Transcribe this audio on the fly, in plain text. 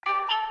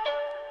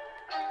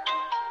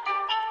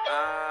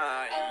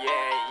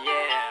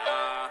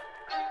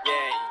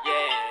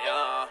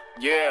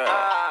Yeah.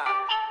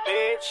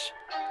 Bitch.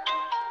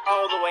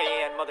 All the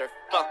way in,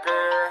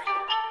 motherfucker.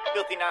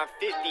 Filthy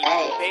 950,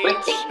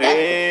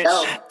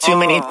 bitch. Too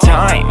many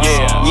times,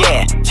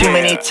 yeah, too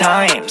many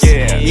times,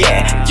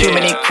 yeah, too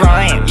many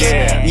crimes,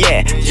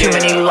 yeah, too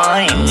many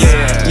lines,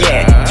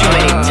 yeah, too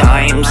many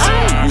times,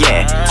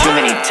 yeah, too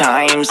many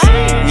times,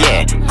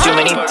 yeah, too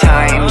many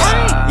times,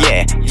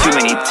 yeah, too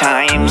many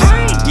times,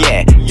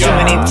 yeah, too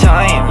many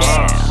times,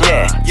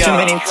 yeah, too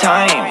many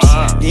times,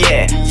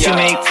 yeah, too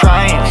many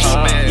crimes,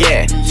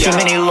 yeah, too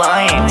many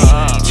lines,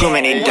 too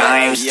many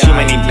dimes, too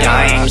many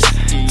dimes.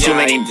 Too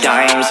many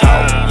dimes,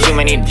 ho. Too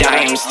many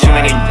dimes, too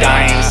many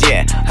dimes,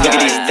 yeah. Look at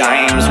these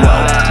dimes,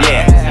 whoa,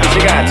 yeah.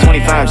 Bitch, I got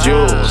 25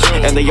 jewels,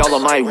 and they all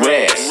on my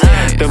wrist.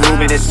 The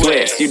movement is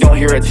swift, you don't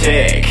hear a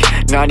tick,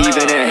 not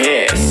even a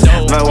hiss.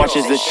 My watch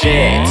is the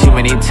shit. Too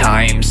many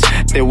times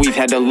that we've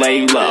had to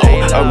lay low.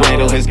 A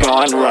Randall has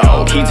gone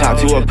rogue. He talked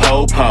to a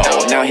po-po,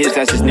 now his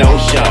ass is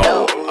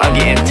no-show. I'm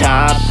getting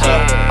top,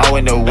 all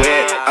in the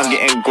whip. I'm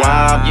getting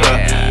guap,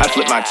 I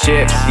flip my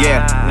chips,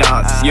 yeah,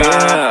 nah,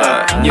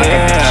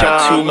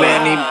 yeah. Too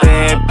many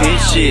bad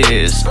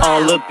bitches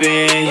all up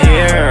in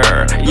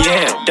here,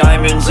 yeah.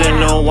 Diamonds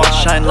in a watch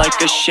shine like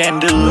a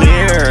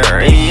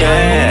chandelier,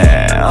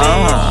 yeah.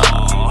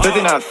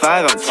 59.5,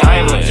 I'm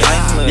timeless,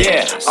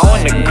 yeah. I'm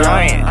on the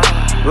grind,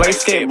 like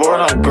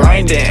skateboard, I'm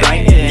grinding,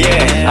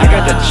 yeah. I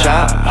got the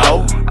chop,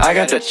 ho, I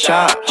got the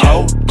chop,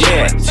 ho,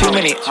 yeah. Too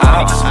many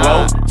ops,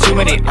 whoa, too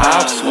many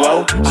ops,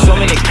 whoa. So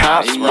many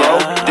cops, bro,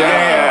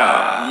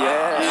 damn.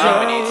 Too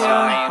many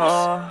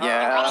times,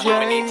 yeah. Too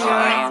many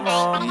times,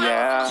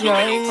 yeah. Too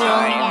many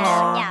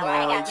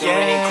times, too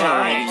many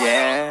times,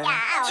 yeah.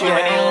 Too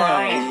many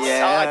lines,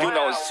 yeah. All I do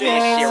know is this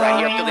shit right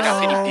here. Filthy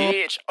 950,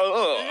 bitch.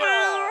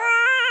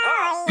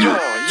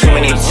 Too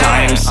many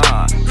times,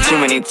 too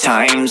many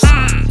times,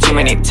 too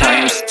many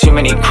times, too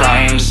many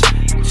crimes,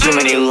 too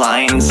many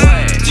lines,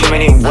 too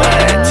many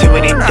what, too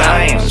many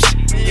dimes,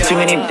 too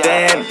many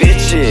bad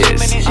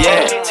bitches,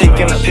 yeah,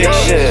 taking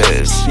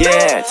pictures,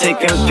 yeah,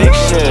 taking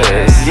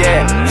pictures,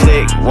 yeah,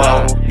 flick,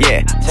 whoa,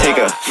 yeah, take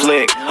a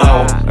flick,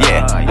 ho,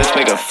 yeah, let's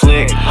make a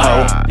flick,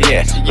 ho,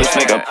 yeah, let's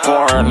make a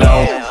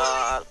porno,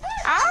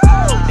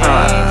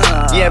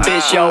 yeah,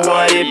 bitch, yo,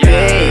 what it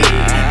be?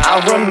 I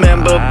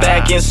remember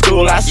back in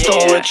school I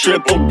stole a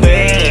triple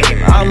beam.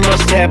 I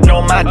must have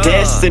known my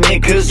destiny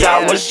cause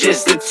I was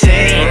just a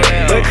teen.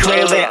 But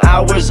clearly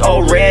I was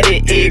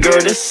already eager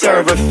to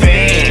serve a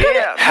fiend.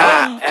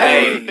 Ha,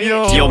 hey,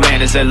 yo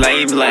man is a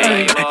lame.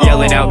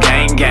 Yelling out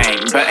gang,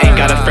 but ain't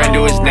got a friend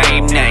to his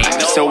name.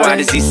 So why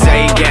does he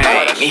say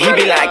gang? He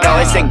be like,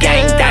 oh it's a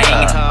gang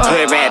thing.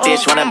 Hood rat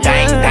bitch wanna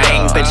bang.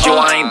 But yo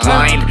I ain't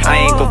blind, I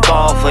ain't gon'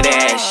 fall for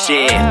that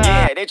shit.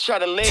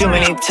 Too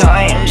many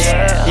times,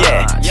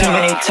 yeah, too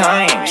many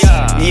times,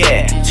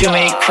 yeah, too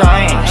many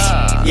crimes,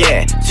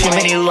 yeah, too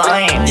many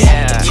lines,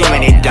 too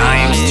many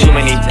dimes, too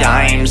many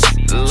dimes,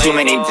 too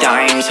many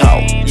dimes,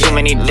 ho, too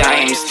many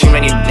dimes, too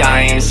many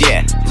dimes,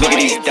 yeah, look at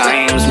these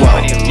dimes,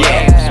 whoa,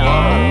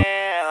 yeah.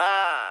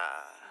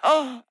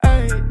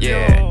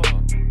 Yeah,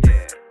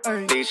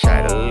 they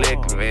try to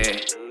lick me,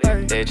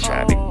 they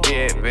try to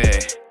get me,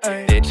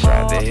 they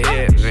try to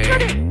hit me,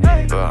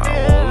 but I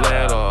won't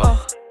let them.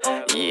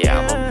 Yeah,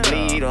 I'ma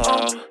bleed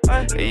off,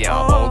 yeah,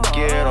 I'ma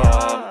get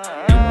off.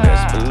 You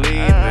best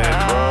believe it,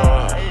 bro.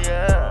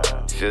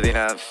 Filthy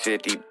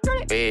 950,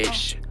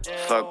 bitch.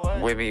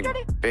 Fuck with me,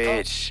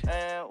 bitch.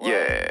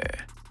 Yeah.